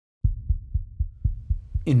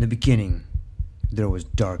In the beginning, there was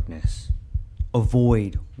darkness, a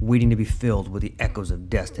void waiting to be filled with the echoes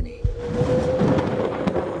of destiny.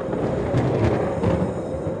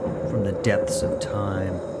 From the depths of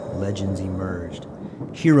time, legends emerged.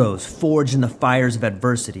 Heroes forged in the fires of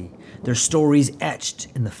adversity, their stories etched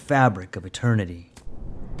in the fabric of eternity.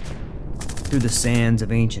 Through the sands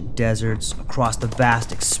of ancient deserts, across the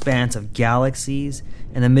vast expanse of galaxies,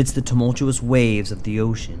 and amidst the tumultuous waves of the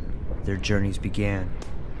ocean, their journeys began.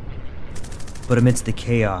 But amidst the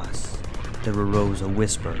chaos, there arose a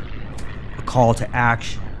whisper, a call to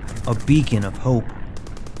action, a beacon of hope.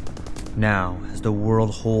 Now, as the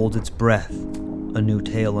world holds its breath, a new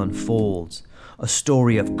tale unfolds, a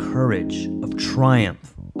story of courage, of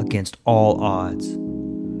triumph against all odds.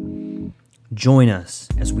 Join us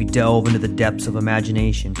as we delve into the depths of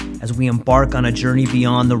imagination, as we embark on a journey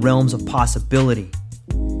beyond the realms of possibility.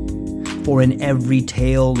 For in every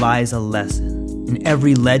tale lies a lesson, in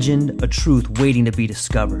every legend a truth waiting to be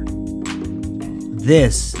discovered.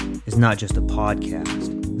 This is not just a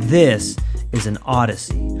podcast. This is an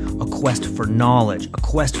odyssey, a quest for knowledge, a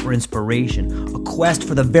quest for inspiration, a quest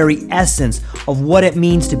for the very essence of what it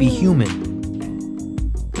means to be human.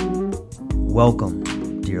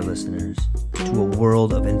 Welcome, dear listeners, to a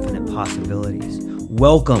world of infinite possibilities.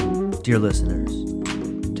 Welcome, dear listeners,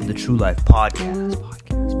 to the True Life Podcast.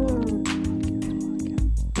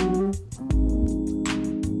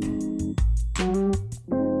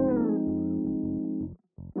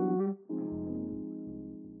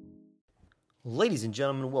 Ladies and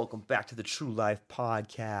gentlemen, welcome back to the True Life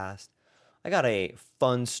Podcast. I got a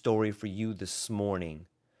fun story for you this morning.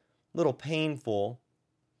 A little painful,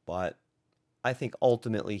 but I think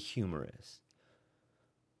ultimately humorous.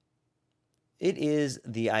 It is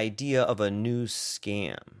the idea of a new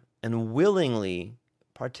scam and willingly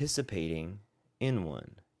participating in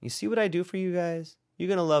one. You see what I do for you guys? You're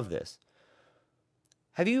going to love this.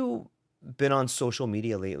 Have you been on social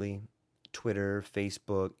media lately? Twitter,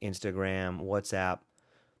 Facebook, Instagram, WhatsApp.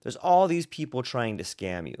 There's all these people trying to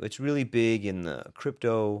scam you. It's really big in the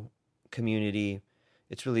crypto community.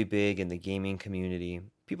 It's really big in the gaming community.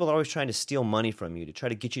 People are always trying to steal money from you to try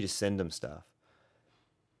to get you to send them stuff.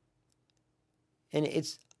 And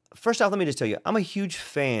first off, let me just tell you, I'm a huge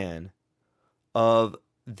fan of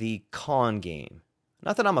the con game.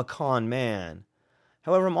 Not that I'm a con man.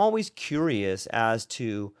 However, I'm always curious as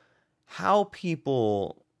to how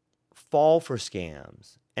people fall for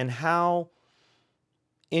scams and how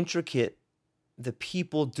intricate the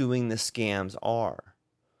people doing the scams are.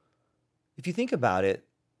 If you think about it,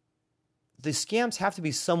 the scams have to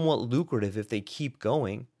be somewhat lucrative if they keep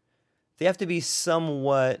going. They have to be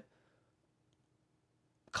somewhat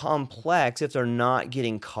complex if they're not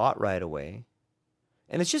getting caught right away.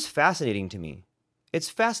 And it's just fascinating to me. It's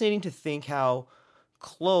fascinating to think how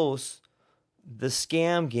close the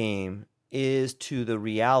scam game is to the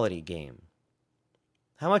reality game.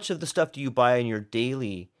 How much of the stuff do you buy in your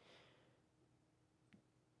daily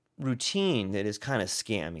routine that is kind of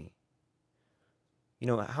scammy? You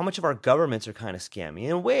know, how much of our governments are kind of scammy?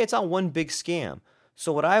 In a way, it's all one big scam.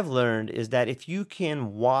 So what I've learned is that if you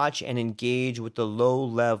can watch and engage with the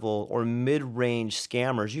low-level or mid-range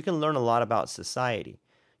scammers, you can learn a lot about society.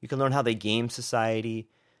 You can learn how they game society.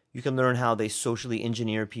 You can learn how they socially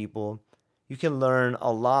engineer people. You can learn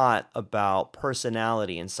a lot about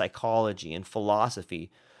personality and psychology and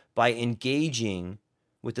philosophy by engaging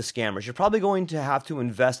with the scammers. You're probably going to have to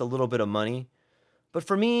invest a little bit of money, but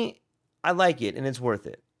for me, I like it and it's worth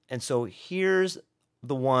it. And so here's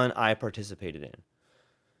the one I participated in.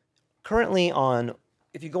 Currently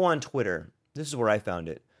if you go on Twitter, this is where I found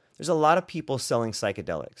it. There's a lot of people selling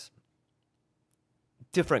psychedelics.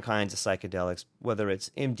 Different kinds of psychedelics, whether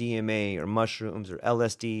it's MDMA or mushrooms or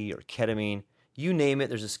LSD or ketamine, you name it,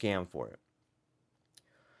 there's a scam for it.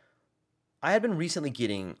 I had been recently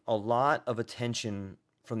getting a lot of attention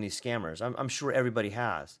from these scammers. I'm sure everybody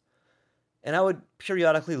has. And I would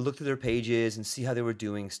periodically look through their pages and see how they were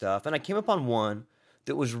doing stuff. And I came upon one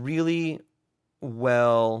that was really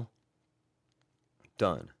well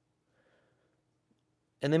done.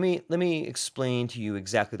 And let me explain to you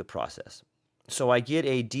exactly the process. So I get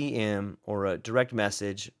a DM or a direct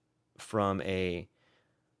message from a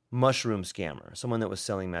mushroom scammer, someone that was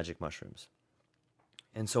selling magic mushrooms.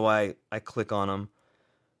 And so I click on them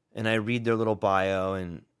and I read their little bio,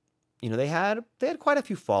 and you know, they had quite a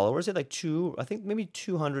few followers. They had maybe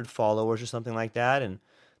 200 followers or something like that, and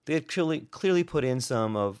they had clearly put in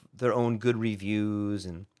some of their own good reviews.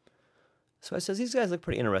 And so I says, these guys look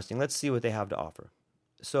pretty interesting. Let's see what they have to offer.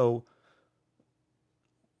 So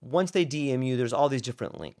once they DM you, there's all these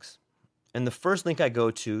different links. And the first link I go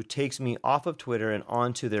to takes me off of Twitter and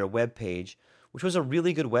onto their webpage, which was a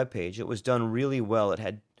really good webpage. It was done really well. It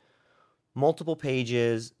had multiple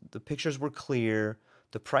pages. The pictures were clear.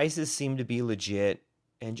 The prices seemed to be legit.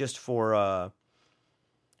 And just for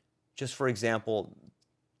example,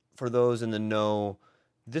 for those in the know,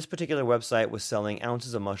 this particular website was selling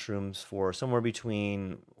ounces of mushrooms for somewhere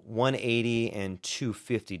between 180 and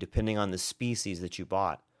 250, depending on the species that you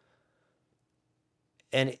bought.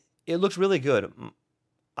 And it looked really good.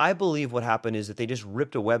 I believe what happened is that they just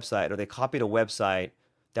ripped a website, or they copied a website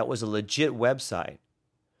that was a legit website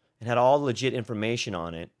and had all legit information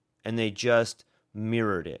on it, and they just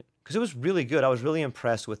mirrored it. Because it was really good. I was really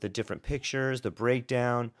impressed with the different pictures, the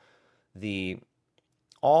breakdown,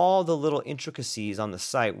 all the little intricacies on the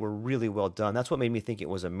site were really well done. That's what made me think it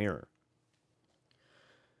was a mirror.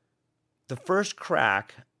 The first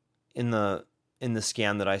crack in the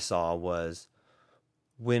scam that I saw was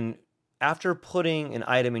when, after putting an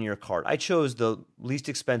item in your cart, I chose the least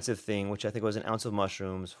expensive thing, which I think was an ounce of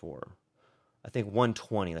mushrooms for, I think,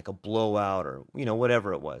 $120, like a blowout or,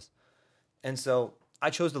 whatever it was. And so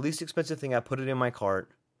I chose the least expensive thing. I put it in my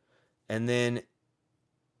cart. And then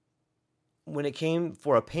when it came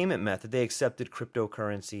for a payment method, they accepted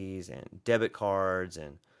cryptocurrencies and debit cards.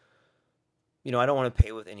 And, I don't want to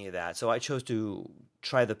pay with any of that. So I chose to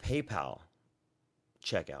try the PayPal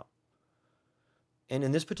checkout. And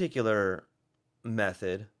in this particular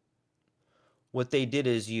method, what they did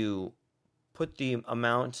is you put the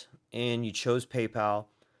amount in, you chose PayPal,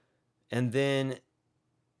 and then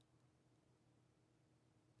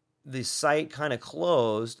the site kind of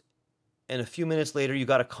closed, and a few minutes later you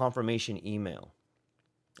got a confirmation email.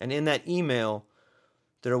 And in that email,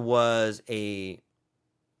 there was a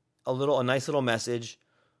nice little message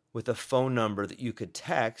with a phone number that you could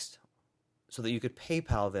text so that you could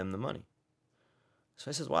PayPal them the money. So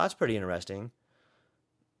I says, well, that's pretty interesting.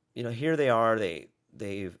 Here they are.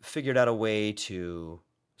 They've figured out a way to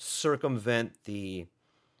circumvent the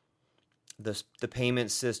payment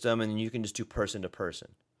system, and you can just do person to person.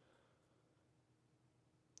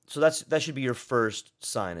 So that should be your first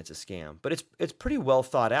sign it's a scam. But it's pretty well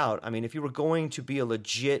thought out. I mean, if you were going to be a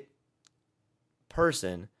legit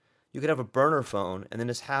person, you could have a burner phone and then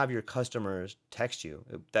just have your customers text you.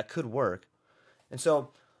 That could work. And so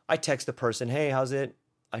I text the person, hey, how's it?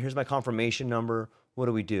 Here's my confirmation number. What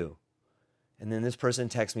do we do? And then this person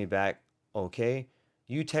texts me back, okay,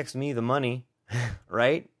 you text me the money,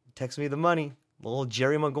 right? Text me the money. Little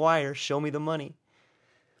Jerry Maguire, show me the money.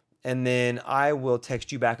 And then I will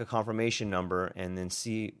text you back a confirmation number and then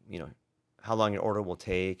see, how long your order will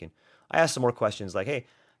take. And I ask some more questions like, hey,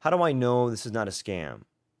 how do I know this is not a scam?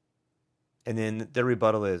 And then their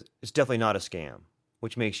rebuttal is, it's definitely not a scam,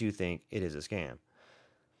 which makes you think it is a scam.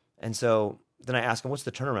 And so then I ask them, what's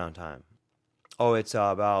the turnaround time? Oh, it's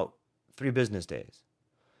about 3 business days.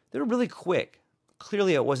 They were really quick.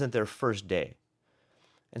 Clearly, it wasn't their first day.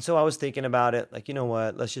 And so I was thinking about it, like, you know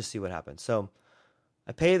what? Let's just see what happens. So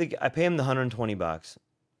I pay him the $120,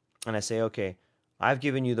 and I say, okay, I've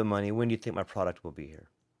given you the money. When do you think my product will be here?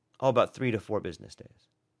 Oh, about 3 to 4 business days.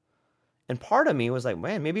 And part of me was like,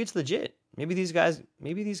 man, maybe it's legit. Maybe these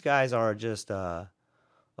guys are just a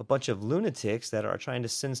bunch of lunatics that are trying to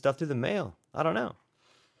send stuff through the mail. I don't know.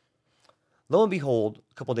 Lo and behold,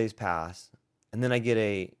 a couple days pass, and then I get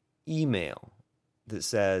a email that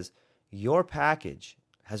says, your package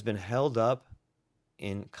has been held up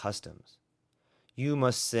in customs. You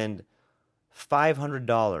must send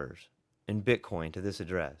 $500 in Bitcoin to this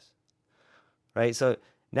address. Right? So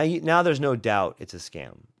now there's no doubt it's a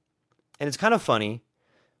scam. And it's kind of funny.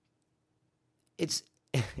 It's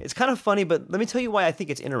kind of funny, but let me tell you why I think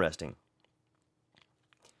it's interesting.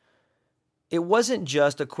 It wasn't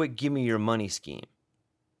just a quick give me your money scheme.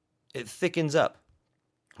 It thickens up.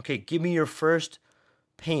 Okay, give me your first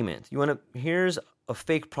payment. Here's a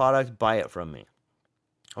fake product, buy it from me.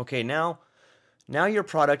 Okay, now your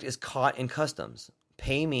product is caught in customs.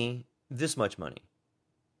 Pay me this much money.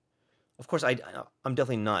 Of course, I'm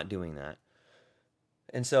definitely not doing that.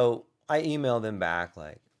 And so I email them back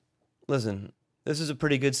like, listen, this is a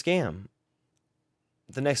pretty good scam.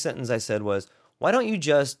 The next sentence I said was, why don't you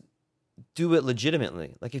just do it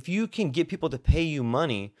legitimately? Like, if you can get people to pay you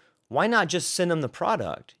money, why not just send them the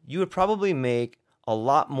product? You would probably make a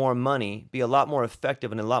lot more money, be a lot more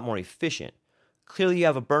effective and a lot more efficient. Clearly you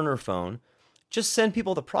have a burner phone. Just send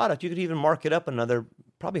people the product. You could even mark it up another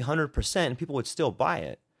probably 100% and people would still buy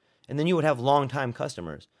it. And then you would have long-time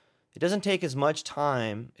customers. It doesn't take as much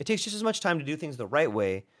time. It takes just as much time to do things the right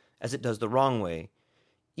way as it does the wrong way,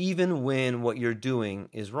 even when what you're doing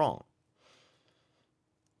is wrong.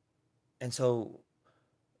 And so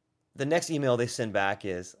the next email they send back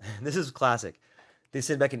is, this is classic. They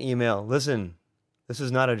send back an email. Listen, this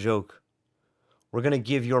is not a joke. We're going to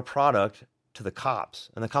give your product to the cops,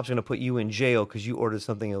 and the cops are going to put you in jail because you ordered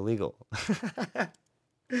something illegal.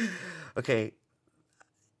 Okay.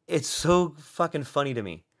 It's so fucking funny to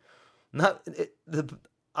me.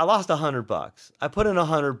 I lost $100. I put in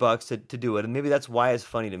 $100 to do it, and maybe that's why it's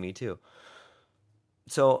funny to me too.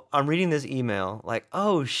 So I'm reading this email like,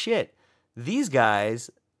 oh shit, these guys,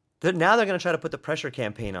 now they're going to try to put the pressure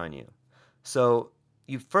campaign on you. So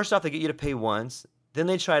first off, they get you to pay once, then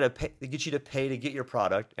they try to get you to pay to get your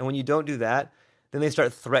product, and when you don't do that, then they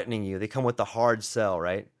start threatening you. They come with the hard sell,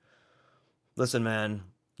 right? Listen, man,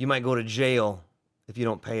 you might go to jail if you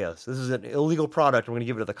don't pay us. This is an illegal product. We're going to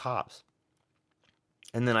give it to the cops.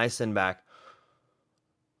 And then I send back,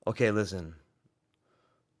 okay, listen.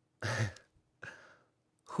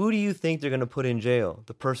 Who do you think they're going to put in jail?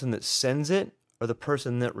 The person that sends it or the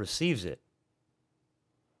person that receives it?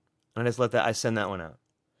 And I send that one out.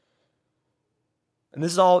 And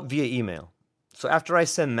this is all via email. So after I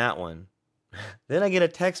send that one, then I get a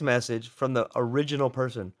text message from the original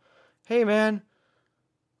person. Hey, man,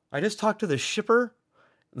 I just talked to the shipper.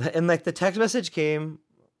 And like the text message came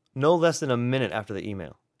no less than a minute after the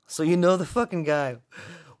email. So you know the fucking guy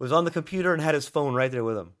was on the computer and had his phone right there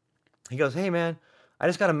with him. He goes, hey, man, I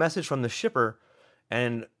just got a message from the shipper,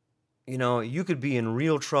 and, you know, you could be in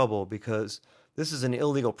real trouble because this is an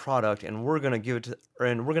illegal product, and we're going to give it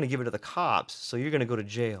to the cops, so you're going to go to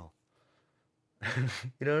jail.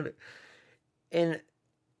 You know, and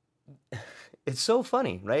it's so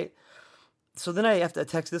funny, right? So then I have to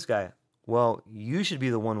text this guy. Well, you should be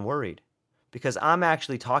the one worried because I'm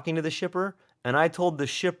actually talking to the shipper, and I told the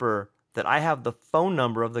shipper that I have the phone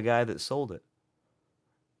number of the guy that sold it.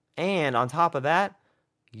 And on top of that,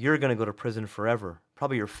 you're going to go to prison forever.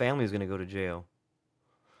 Probably your family is going to go to jail.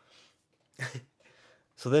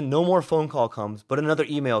 So then no more phone call comes, but another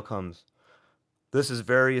email comes. This is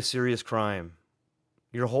very serious crime.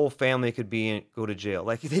 Your whole family could go to jail.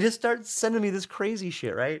 Like, they just start sending me this crazy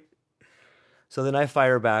shit, right? So then I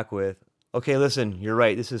fire back with, okay, listen, you're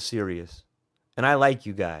right. This is serious. And I like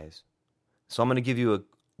you guys. So I'm going to give you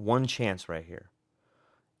one chance right here.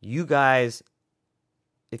 You guys,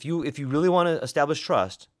 if you really want to establish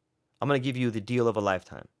trust, I'm going to give you the deal of a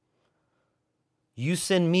lifetime. You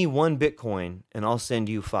send me 1 Bitcoin and I'll send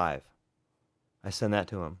you 5. I send that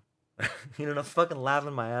to him. You know, I'm fucking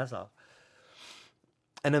laughing my ass off.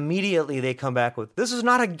 And immediately they come back with, this is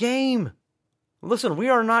not a game. Listen, we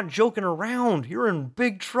are not joking around. You're in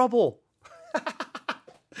big trouble.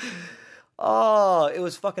 Oh, it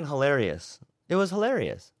was fucking hilarious. It was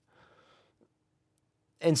hilarious.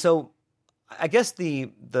 And so I guess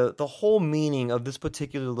the whole meaning of this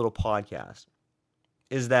particular little podcast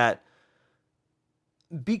is that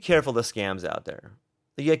be careful the scams out there.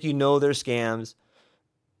 Like, you know there's scams.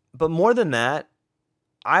 But more than that,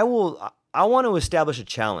 I want to establish a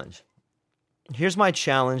challenge. Here's my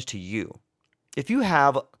challenge to you. If you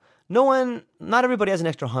have not everybody has an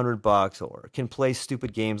extra $100 or can play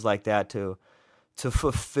stupid games like that to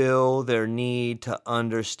fulfill their need to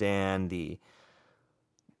understand the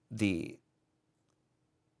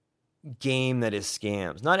game that is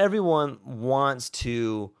scams. Not everyone wants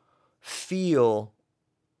to feel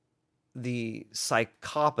the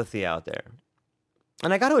psychopathy out there.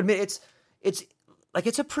 And I got to admit,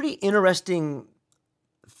 it's a pretty interesting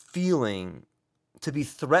feeling to be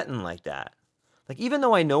threatened like that. Like, even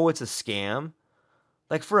though I know it's a scam,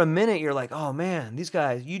 like, for a minute you're like, oh man, these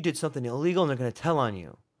guys, you did something illegal and they're going to tell on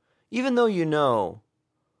you. Even though you know,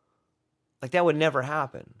 like, that would never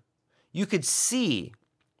happen. You could see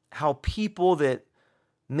how people that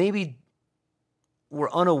maybe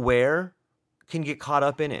were unaware can get caught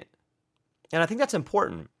up in it. And I think that's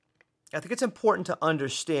important. I think it's important to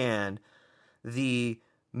understand the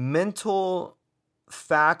mental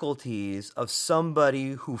faculties of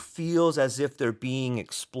somebody who feels as if they're being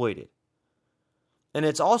exploited. And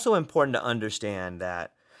it's also important to understand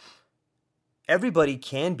that everybody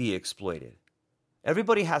can be exploited.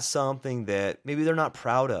 Everybody has something that maybe they're not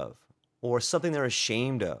proud of or something they're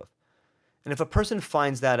ashamed of. And if a person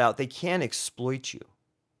finds that out, they can exploit you.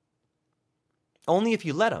 Only if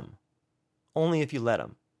you let them. Only if you let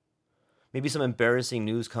them. Maybe some embarrassing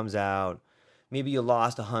news comes out. Maybe you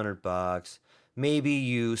lost $100. Maybe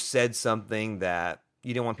you said something that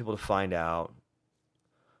you didn't want people to find out.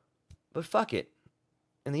 But fuck it.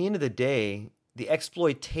 In the end of the day, the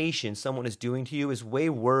exploitation someone is doing to you is way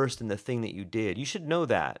worse than the thing that you did. You should know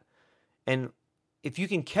that. And if you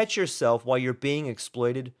can catch yourself while you're being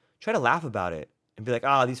exploited, try to laugh about it and be like,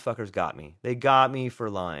 these fuckers got me. They got me for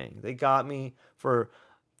lying. They got me for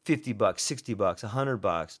 $50, $60,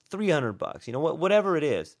 $100, $300, whatever it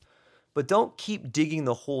is. But don't keep digging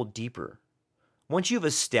the hole deeper. Once you've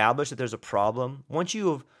established that there's a problem, once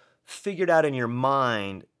you have figured out in your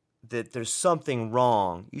mind that there's something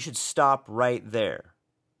wrong, you should stop right there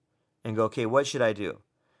and go, okay, what should I do?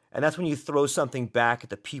 And that's when you throw something back at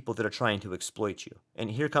the people that are trying to exploit you.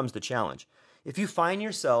 And here comes the challenge. If you find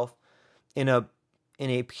yourself in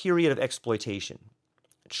a period of exploitation,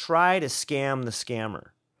 try to scam the scammer.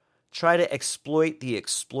 Try to exploit the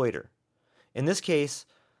exploiter. In this case,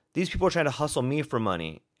 these people are trying to hustle me for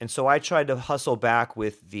money. And so I tried to hustle back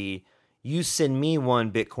with you send me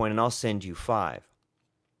 1 Bitcoin and I'll send you 5.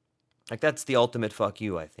 Like, that's the ultimate fuck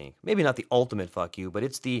you, I think. Maybe not the ultimate fuck you, but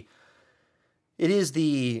it is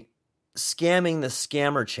the scamming the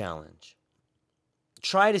scammer challenge.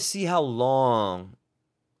 Try to see how long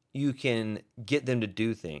you can get them to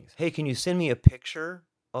do things. Hey, can you send me a picture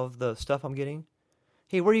of the stuff I'm getting?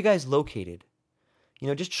 Hey, where are you guys located?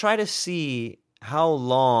 Just try to see how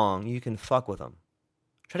long you can fuck with them.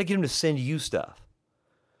 Try to get them to send you stuff.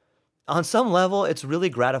 On some level, it's really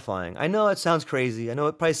gratifying. I know it sounds crazy. I know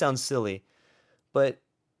it probably sounds silly, but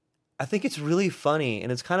I think it's really funny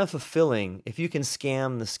and it's kind of fulfilling if you can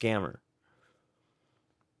scam the scammer.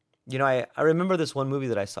 I remember this one movie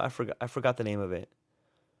that I saw. I forgot the name of it,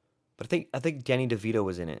 but I think Danny DeVito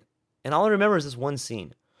was in it. And all I remember is this one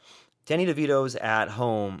scene. Danny DeVito's at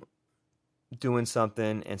home doing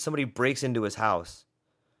something, and somebody breaks into his house,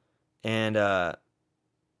 and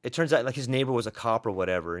it turns out like his neighbor was a cop or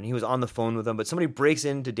whatever, and he was on the phone with them. But somebody breaks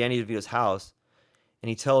into Danny DeVito's house, and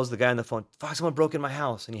he tells the guy on the phone, "Fuck, someone broke in my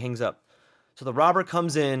house," and he hangs up. So the robber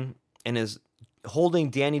comes in and is holding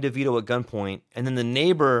Danny DeVito at gunpoint, and then the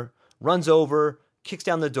neighbor runs over, kicks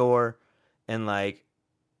down the door, and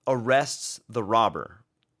arrests the robber.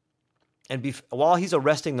 And while he's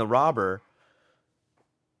arresting the robber,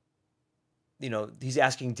 he's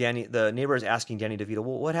asking the neighbor is asking Danny DeVito,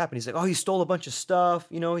 well, what happened? He's like, oh, he stole a bunch of stuff.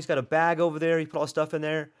 He's got a bag over there. He put all the stuff in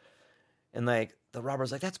there. And the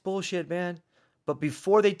robber's like, that's bullshit, man. But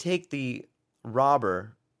before they take the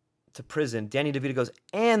robber to prison, Danny DeVito goes,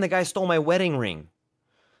 and the guy stole my wedding ring.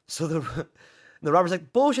 So the robber's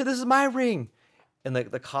like, bullshit, this is my ring. And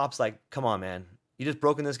the cop's like, come on, man. You just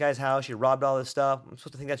broke in this guy's house. You robbed all this stuff. I'm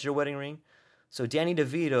supposed to think that's your wedding ring? So Danny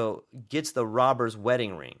DeVito gets the robber's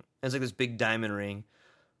wedding ring. And it's like this big diamond ring.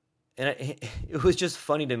 And it was just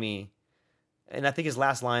funny to me. And I think his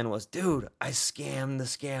last line was, dude, I scammed the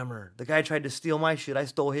scammer. The guy tried to steal my shit. I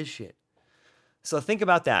stole his shit. So think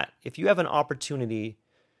about that. If you have an opportunity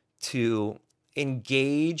to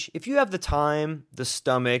engage, if you have the time, the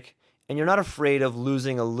stomach, and you're not afraid of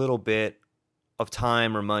losing a little bit of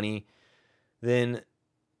time or money, then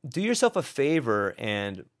do yourself a favor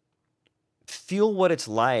and feel what it's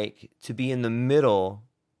like to be in the middle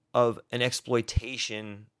of an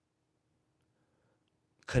exploitation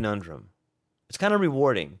conundrum. It's kind of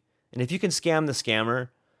rewarding. And if you can scam the scammer,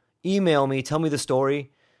 email me, tell me the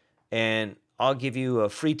story, and I'll give you a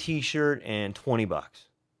free t-shirt and $20. How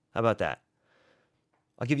about that?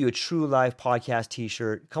 I'll give you a True Life podcast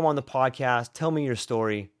t-shirt. Come on the podcast, tell me your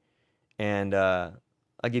story, and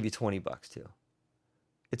I'll give you $20 too.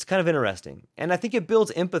 It's kind of interesting. And I think it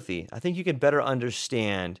builds empathy. I think you can better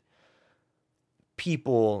understand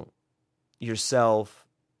people, yourself,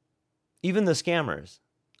 even the scammers.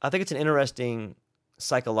 I think it's an interesting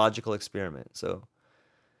psychological experiment. So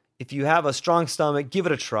if you have a strong stomach, give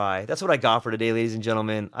it a try. That's what I got for today, ladies and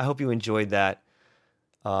gentlemen. I hope you enjoyed that.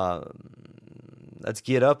 Let's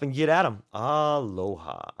get up and get at them.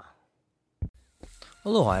 Aloha.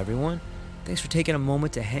 Aloha, everyone. Thanks for taking a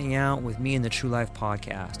moment to hang out with me in the True Life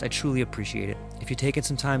podcast. I truly appreciate it. If you're taking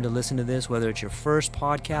some time to listen to this, whether it's your first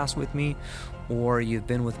podcast with me or you've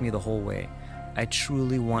been with me the whole way, I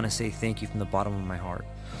truly want to say thank you from the bottom of my heart.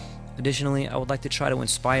 Additionally, I would like to try to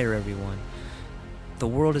inspire everyone. The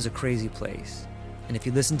world is a crazy place, and if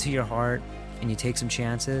you listen to your heart and you take some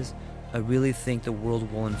chances, I really think the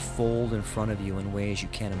world will unfold in front of you in ways you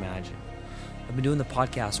can't imagine. I've been doing the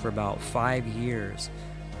podcast for about 5 years.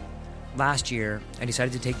 Last year, I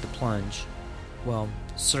decided to take the plunge. Well,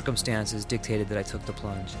 circumstances dictated that I took the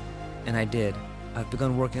plunge, and I did. I've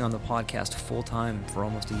begun working on the podcast full-time for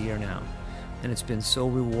almost a year now, and it's been so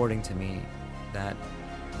rewarding to me that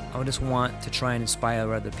I just want to try and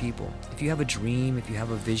inspire other people. If you have a dream, if you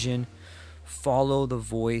have a vision, follow the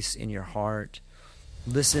voice in your heart,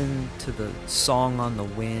 listen to the song on the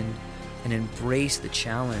wind, and embrace the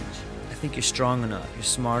challenge. I think you're strong enough, you're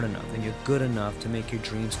smart enough, and you're good enough to make your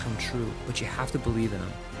dreams come true, but you have to believe in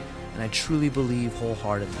them. And I truly believe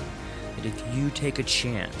wholeheartedly that if you take a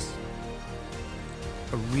chance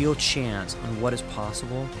a real chance on what is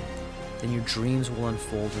possible, then your dreams will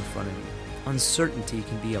unfold in front of you. Uncertainty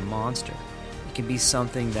can be a monster. It can be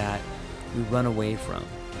something that we run away from.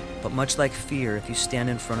 But much like fear, if you stand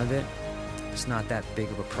in front of it, it's not that big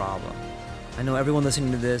of a problem. I know everyone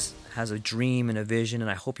listening to this has a dream and a vision,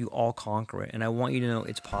 and I hope you all conquer it. And I want you to know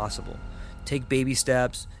it's possible. Take baby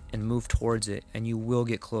steps and move towards it, and you will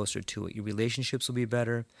get closer to it. Your relationships will be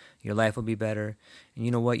better. Your life will be better. And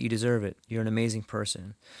you know what? You deserve it. You're an amazing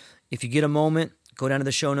person. If you get a moment, go down to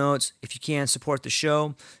the show notes. If you can, support the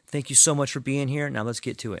show. Thank you so much for being here. Now let's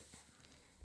get to it.